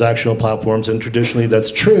pay-on-demand transactional platforms, and traditionally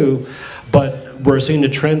that's true, but we're seeing a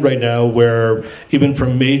trend right now where even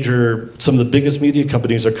from some of the biggest media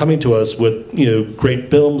companies are coming to us with great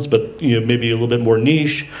films, but maybe a little bit more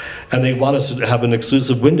niche, and they want us to have an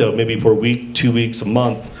exclusive window, maybe for a week, 2 weeks, a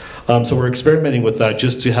month. So we're experimenting with that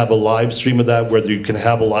just to have a live stream of that where you can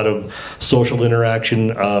have a lot of social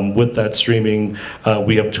interaction with that streaming.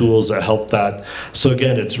 We have tools that help that. So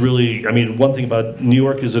again, it's really, one thing about New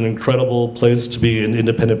York is an incredible place to be an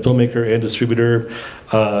independent filmmaker and distributor.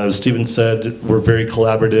 As Steven said, we're very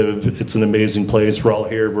collaborative. It's an amazing place. We're all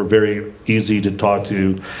here. We're very easy to talk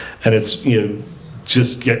to. And it's,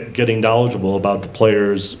 just getting knowledgeable about the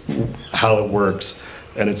players, how it works,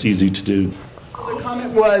 and it's easy to do. The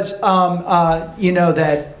comment was,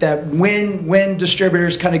 that when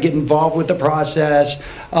distributors kind of get involved with the process,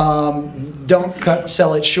 don't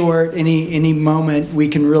sell it short. Any moment we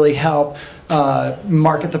can really help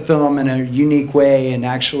market the film in a unique way and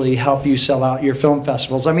actually help you sell out your film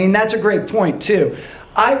festivals. That's a great point too.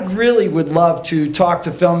 I really would love to talk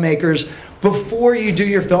to filmmakers before you do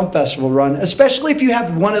your film festival run, especially if you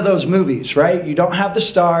have one of those movies, right? You don't have the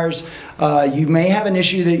stars. You may have an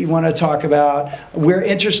issue that you want to talk about. We're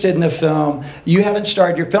interested in the film. You haven't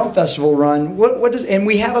started your film festival run. And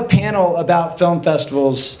we have a panel about film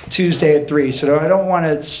festivals Tuesday at 3, so I don't want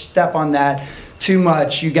to step on that too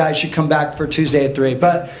much. You guys should come back for Tuesday at 3.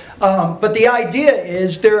 But the idea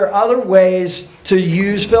is there are other ways to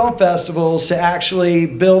use film festivals to actually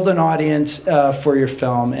build an audience for your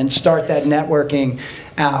film and start that networking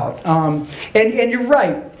out. And you're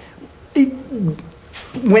right.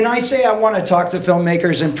 When I say I want to talk to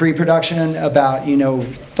filmmakers in pre-production about,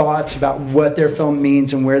 thoughts about what their film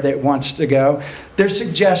means and where it wants to go, they're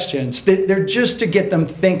suggestions. They're just to get them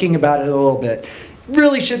thinking about it a little bit.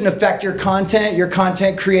 Really shouldn't affect your content. Your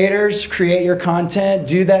content creators create your content,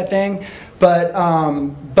 do that thing.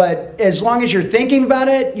 But as long as you're thinking about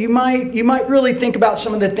it, you might really think about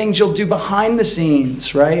some of the things you'll do behind the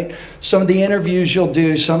scenes, right? Some of the interviews you'll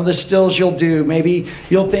do, some of the stills you'll do. Maybe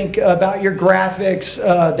you'll think about your graphics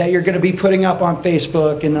that you're going to be putting up on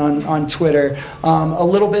Facebook and on Twitter a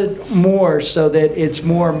little bit more so that it's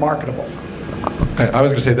more marketable. I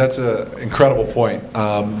was going to say that's an incredible point.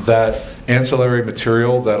 That ancillary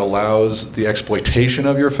material that allows the exploitation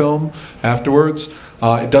of your film afterwards.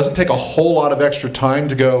 It doesn't take a whole lot of extra time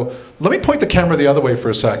to go, let me point the camera the other way for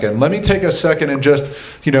a second. Let me take a second and just,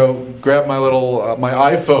 grab my little,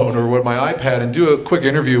 my iPhone or my iPad and do a quick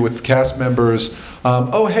interview with cast members.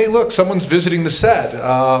 Oh, hey, look, someone's visiting the set.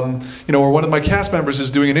 Or one of my cast members is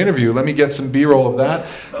doing an interview. Let me get some B-roll of that.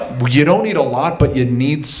 You don't need a lot, but you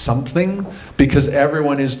need something because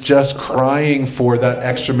everyone is just crying for that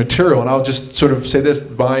extra material. And I'll just sort of say this,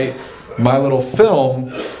 my little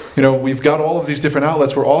film, we've got all of these different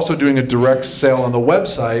outlets. We're also doing a direct sale on the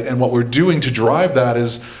website, and what we're doing to drive that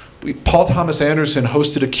is Paul Thomas Anderson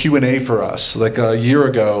hosted a Q&A for us like a year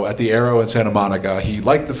ago at the Arrow in Santa Monica. He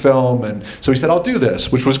liked the film, and so he said, I'll do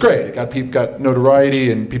this, which was great. It got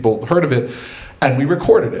notoriety, and people heard of it, and we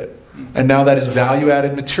recorded it. And now that is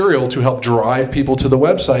value-added material to help drive people to the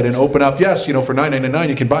website and open up, yes, for $9.99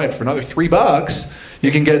 you can buy it. For another $3,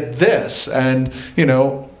 you can get this. And,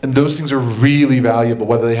 and those things are really valuable,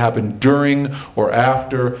 whether they happen during or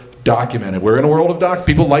after. Documented. We're in a world of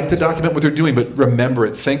people like to document what they're doing, but remember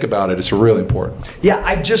it, think about it. It's really important. Yeah,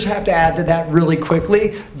 I just have to add to that really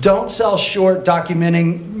quickly. Don't sell short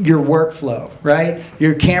documenting your workflow, right?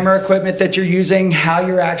 Your camera equipment that you're using, how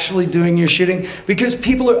you're actually doing your shooting, because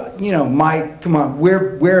people are, come on,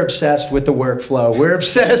 we're obsessed with the workflow. We're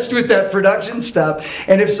obsessed with that production stuff,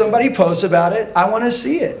 and if somebody posts about it, I want to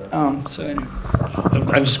see it. So anyway.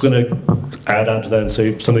 I'm just going to add on to that and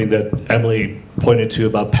say something that Emily pointed to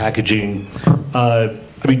about packaging.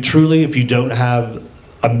 Truly, if you don't have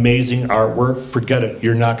amazing artwork, forget it.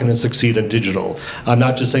 You're not going to succeed in digital. I'm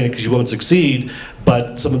not just saying it because you won't succeed,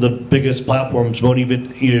 but some of the biggest platforms won't even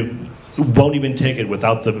take it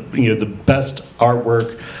without the best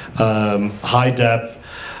artwork, high depth.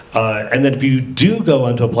 And then if you do go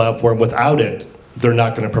onto a platform without it, they're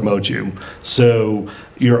not going to promote you. So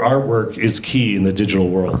your artwork is key in the digital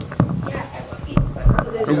world.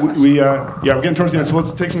 We're getting towards the end, so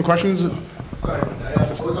let's take some questions. Sorry, I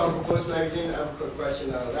was on Post Magazine. I have a quick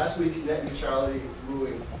question. Last week's net neutrality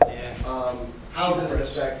ruling, how does it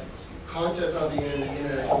affect content on the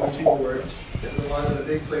internet going forward? A lot of the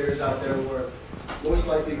big players out there were most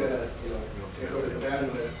likely going to they go to the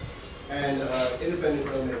bandwidth, and independent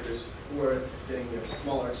filmmakers who are getting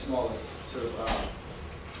smaller and smaller sort of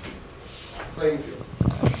playing field.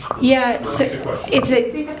 Yeah, so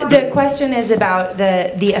the question is about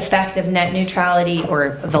the effect of net neutrality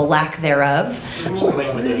or the lack thereof.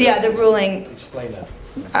 Yeah, the ruling. Explain that.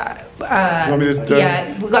 You want me to,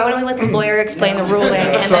 Yeah, why don't we let the lawyer explain the ruling,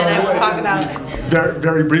 and then I will talk about it.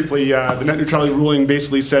 Very briefly, the net neutrality ruling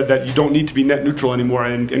basically said that you don't need to be net neutral anymore,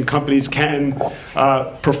 and companies can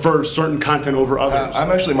prefer certain content over others. I'm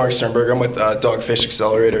actually Mark Sternberg. I'm with Dogfish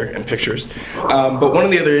Accelerator and Pictures. But one of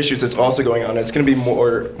the other issues that's also going on, it's going to be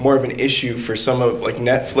more of an issue for some of like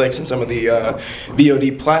Netflix and some of the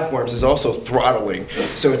VOD platforms, is also throttling.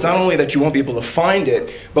 So it's not only that you won't be able to find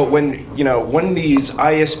it, but when these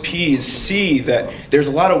ISPs see that there's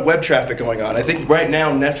a lot of web traffic going on. I think right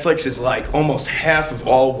now Netflix is like almost half of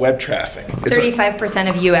all web traffic. It's 35%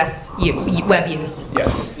 of U.S. web use. Yeah,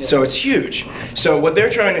 so it's huge. So what they're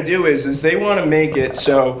trying to do is they want to make it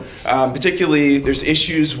so, particularly there's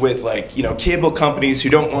issues with like, cable companies who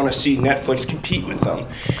don't want to see Netflix compete with them.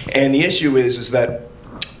 And the issue is that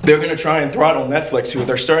they're going to try and throttle Netflix, who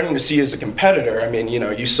they're starting to see as a competitor. I mean,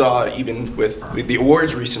 you saw even with the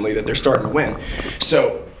awards recently that they're starting to win.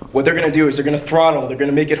 So what they're going to do is they're going to throttle. They're going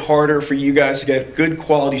to make it harder for you guys to get good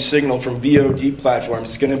quality signal from VOD platforms.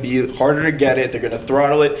 It's going to be harder to get it. They're going to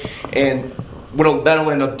throttle it. And what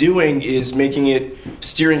that'll end up doing is making it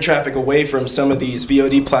steering traffic away from some of these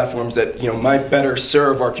VOD platforms that might better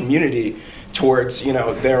serve our community towards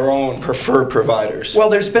their own preferred providers. Well,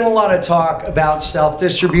 there's been a lot of talk about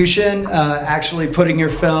self-distribution, actually putting your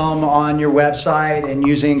film on your website and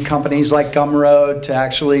using companies like Gumroad to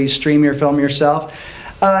actually stream your film yourself.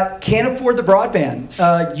 Can't afford the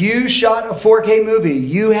broadband. You shot a 4K movie.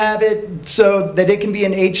 You have it so that it can be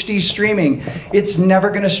in HD streaming. It's never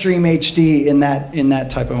going to stream HD in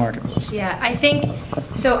that type of marketplace. Yeah, I think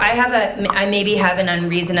so. I maybe have an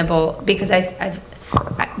unreasonable, because I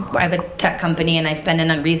have a tech company and I spend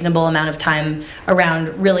an unreasonable amount of time around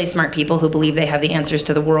really smart people who believe they have the answers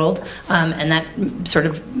to the world, and that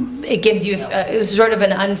it gives you sort of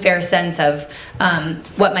an unfair sense of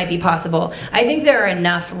what might be possible. I think there are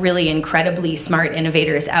enough really incredibly smart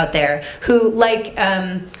innovators out there who, like,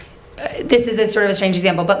 this is a sort of a strange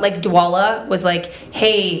example, but like Dwolla was like,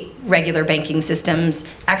 hey, regular banking systems,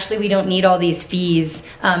 actually we don't need all these fees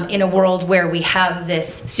in a world where we have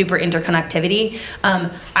this super interconnectivity.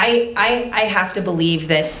 I have to believe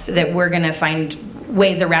that we're going to find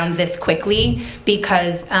ways around this quickly,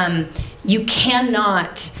 because you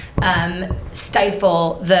cannot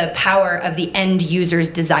stifle the power of the end user's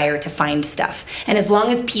desire to find stuff. And as long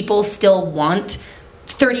as people still want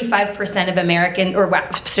 35% of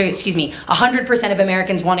 100% of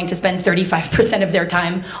Americans wanting to spend 35% of their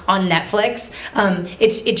time on Netflix,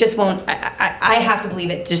 it just won't, I have to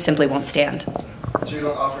believe it just simply won't stand. So you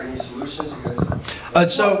don't offer any solutions, you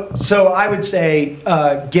guys? So I would say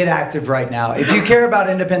get active right now. If you care about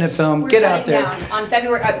independent film, get out there. Down on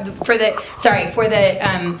February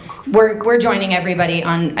we're joining everybody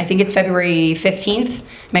on, I think it's February 15th,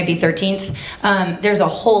 might be 13th. There's a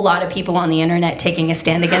whole lot of people on the internet taking a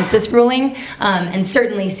stand against this ruling, and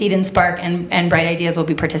certainly Seed and Spark and Bright Ideas will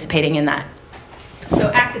be participating in that.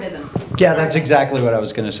 So activism. Yeah, that's exactly what I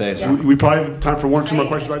was going to say. Yeah. We probably have time for one or two more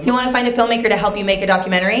questions about this. You want to find a filmmaker to help you make a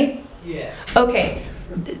documentary? Yes. Okay.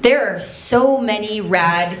 There are so many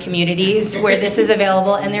rad communities where this is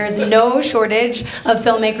available, and there is no shortage of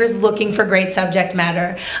filmmakers looking for great subject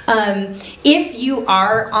matter. If you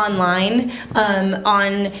are online,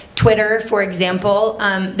 on Twitter, for example,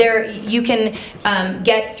 there you can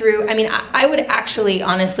get through. I mean, I would actually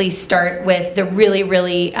honestly start with the really,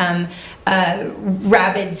 really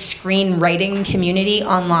rabid screenwriting community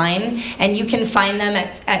online, and you can find them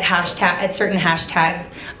at certain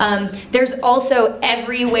hashtags. There's also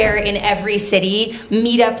everywhere in every city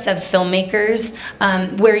meetups of filmmakers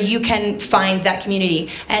where you can find that community.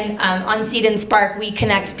 And on Seed and Spark, we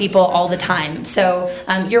connect people all the time. So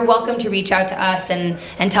you're welcome to reach out to us and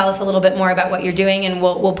tell us a little bit more about what you're doing, and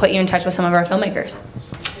we'll put you in touch with some of our filmmakers.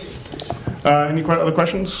 Any other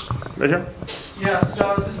questions? Right here. Yeah,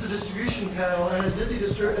 so this is a distribution panel, and as an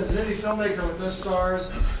indie filmmaker with no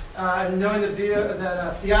stars, and knowing that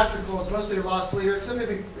theatrical is mostly a lost leader, except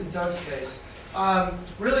maybe in Doug's case.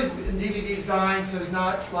 Really, DVD's dying, so there's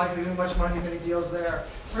not likely to be much money if any deals there.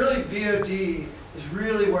 Really, VOD is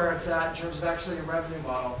really where it's at in terms of actually a revenue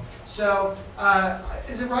model. So,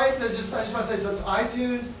 is it right that I just want to say, so it's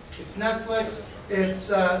iTunes, it's Netflix, it's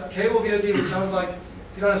cable VOD, which sounds like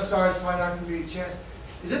if you don't have stars, probably not going to be a chance.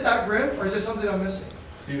 Is it that grim, or is there something I'm missing?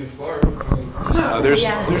 No, there's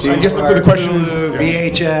Yeah. I guess the question is,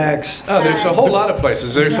 VHX, there's a whole lot of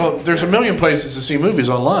places. There's a million places to see movies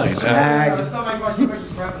online. That's not my question. My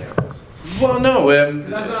question is revenue. Well, no,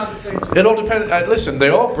 That's not the same. it all depends. Listen, they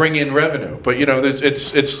all bring in revenue, but you know,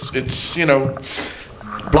 it's you know,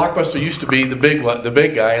 Blockbuster used to be the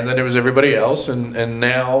big guy, and then there was everybody else, and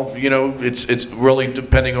now you know it's really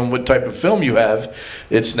depending on what type of film you have.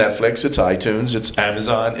 It's Netflix, it's iTunes, it's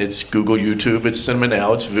Amazon, it's Google, YouTube, it's Cinema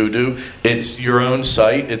Now, it's Vudu, it's your own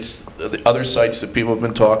site, it's the other sites that people have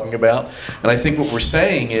been talking about, and I think what we're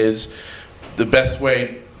saying is the best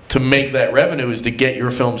way to make that revenue is to get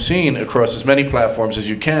your film seen across as many platforms as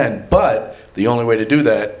you can, but the only way to do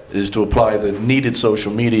that is to apply the needed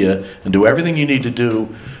social media and do everything you need to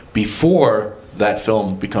do before that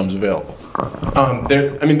film becomes available.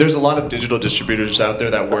 There's a lot of digital distributors out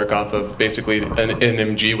there that work off of basically an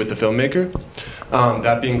MG with the filmmaker.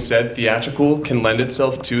 That being said, theatrical can lend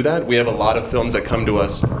itself to that. We have a lot of films that come to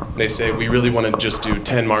us. They say, we really want to just do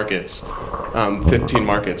 10 markets, 15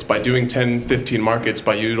 markets. By doing 10, 15 markets,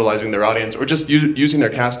 by utilizing their audience, or just using their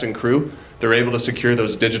cast and crew, they're able to secure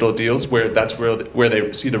those digital deals where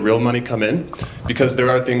they see the real money come in. Because there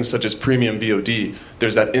are things such as premium VOD.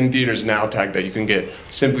 There's that in theaters now tag that you can get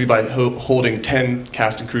simply by holding 10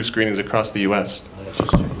 cast and crew screenings across the U.S.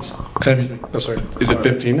 Is it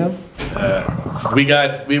 15 now?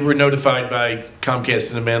 We were notified by Comcast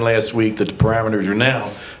and the Man last week that the parameters are now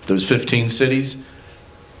those 15 cities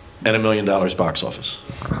and $1 million box office.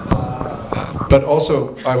 But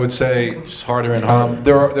also, I would say It's harder and harder.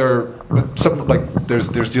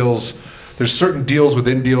 there's deals. There's certain deals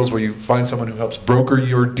within deals where you find someone who helps broker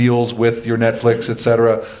your deals with your Netflix, et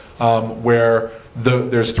cetera, where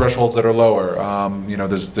there's thresholds that are lower.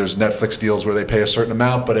 There's Netflix deals where they pay a certain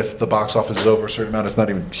amount, but if the box office is over a certain amount, it's not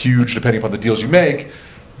even huge depending upon the deals you make.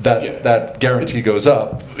 That guarantee goes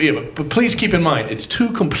up. Yeah, but please keep in mind, it's two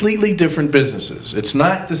completely different businesses. It's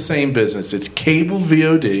not the same business. It's cable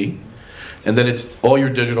VOD, and then it's all your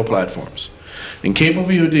digital platforms. And cable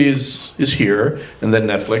VOD is here, and then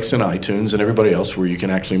Netflix and iTunes and everybody else where you can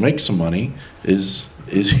actually make some money is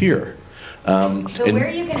here. But where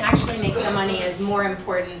you can actually make some money is more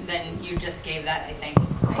important than you just gave that, I think.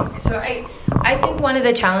 So I think one of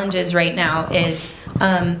the challenges right now is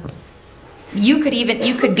you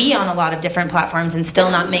could be on a lot of different platforms and still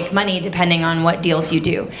not make money depending on what deals you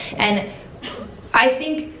do. And I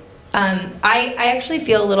think I actually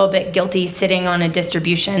feel a little bit guilty sitting on a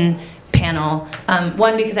distribution panel.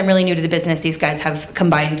 One, because I'm really new to the business. These guys have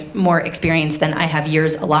combined more experience than I have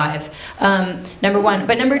years alive. Number one.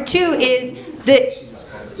 But number two is that,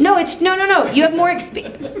 no. You have more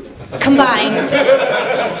combined.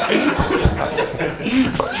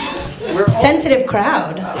 Sensitive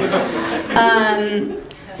crowd.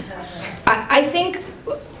 I think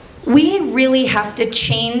we really have to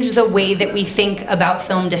change the way that we think about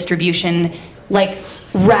film distribution, like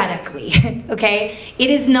radically, okay? It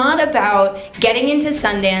is not about getting into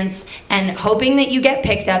Sundance and hoping that you get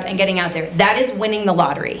picked up and getting out there. That is winning the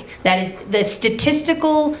lottery. That is the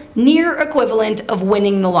statistical near equivalent of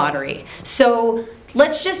winning the lottery. So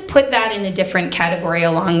let's just put that in a different category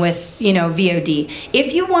along with, VOD.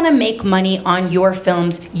 If you want to make money on your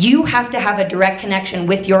films, you have to have a direct connection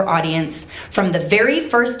with your audience from the very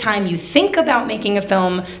first time you think about making a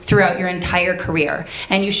film throughout your entire career.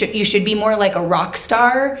 And you should be more like a rock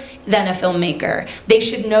star than a filmmaker. They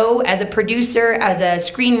should know as a producer, as a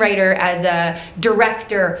screenwriter, as a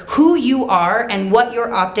director, who you are and what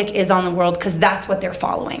your optic is on the world, because that's what they're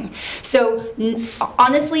following. So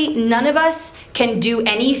honestly, none of us can do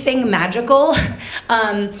anything magical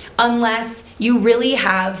unless you really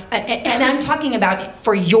have, and I'm talking about it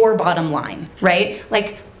for your bottom line, right?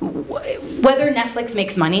 Like whether Netflix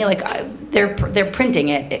makes money, like they're printing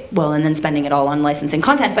it, well, and then spending it all on licensing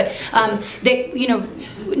content, but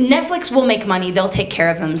Netflix will make money, they'll take care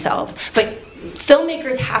of themselves, but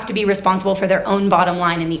filmmakers have to be responsible for their own bottom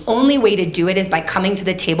line, and the only way to do it is by coming to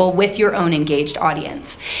the table with your own engaged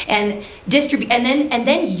audience and and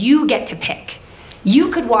then you get to pick.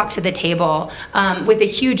 You could walk to the table with a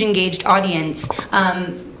huge engaged audience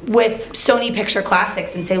with Sony Picture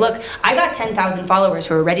Classics and say, look, I got 10,000 followers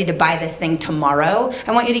who are ready to buy this thing tomorrow.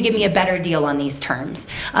 I want you to give me a better deal on these terms.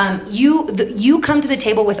 You come to the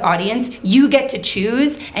table with audience, you get to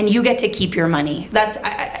choose, and you get to keep your money.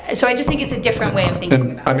 So I just think it's a different way of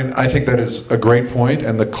thinking about it. I think that is a great point,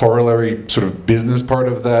 and the corollary sort of business part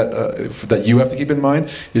of that that you have to keep in mind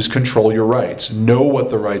is control your rights. Know what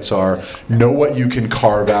the rights are, know what you can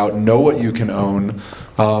carve out, know what you can own.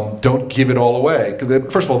 Don't give it all away.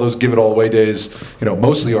 First of all, those give it all away days,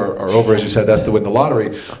 mostly are over, as you said. That's to win the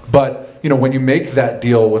lottery. But when you make that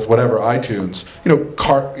deal with whatever iTunes,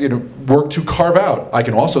 work to carve out, I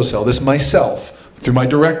can also sell this myself through my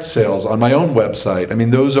direct sales on my own website. I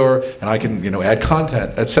mean, those are, and I can, add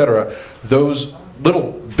content, etc. Those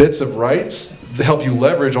little bits of rights help you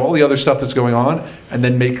leverage all the other stuff that's going on, and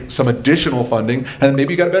then make some additional funding, and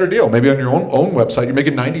maybe you got a better deal. Maybe on your own website you're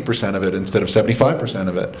making 90% of it instead of 75%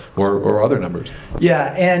 of it, or other numbers.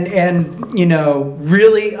 Yeah, and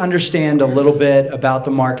really understand a little bit about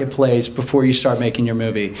the marketplace before you start making your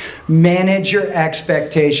movie. Manage your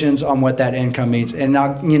expectations on what that income means. And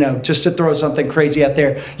now, just to throw something crazy out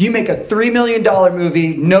there, you make a $3 million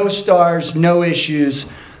movie, no stars, no issues.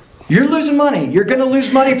 You're losing money. You're going to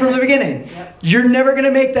lose money from the beginning. You're never going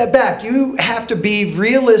to make that back. You have to be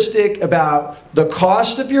realistic about the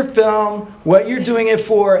cost of your film, what you're doing it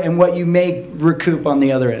for, and what you may recoup on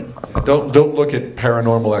the other end. Don't look at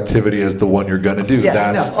Paranormal Activity as the one you're going to do.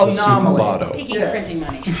 That's the super motto. Speaking of printing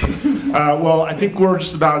money. Well, I think we're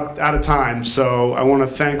just about out of time, so I want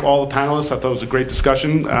to thank all the panelists. I thought it was a great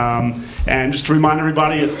discussion. And just to remind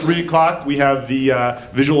everybody, at 3 o'clock we have the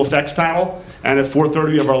visual effects panel, and at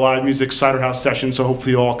 4:30 we have our live music Cider House session, so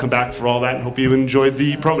hopefully you all come back for all that, and hope you enjoyed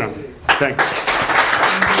the program. Thanks.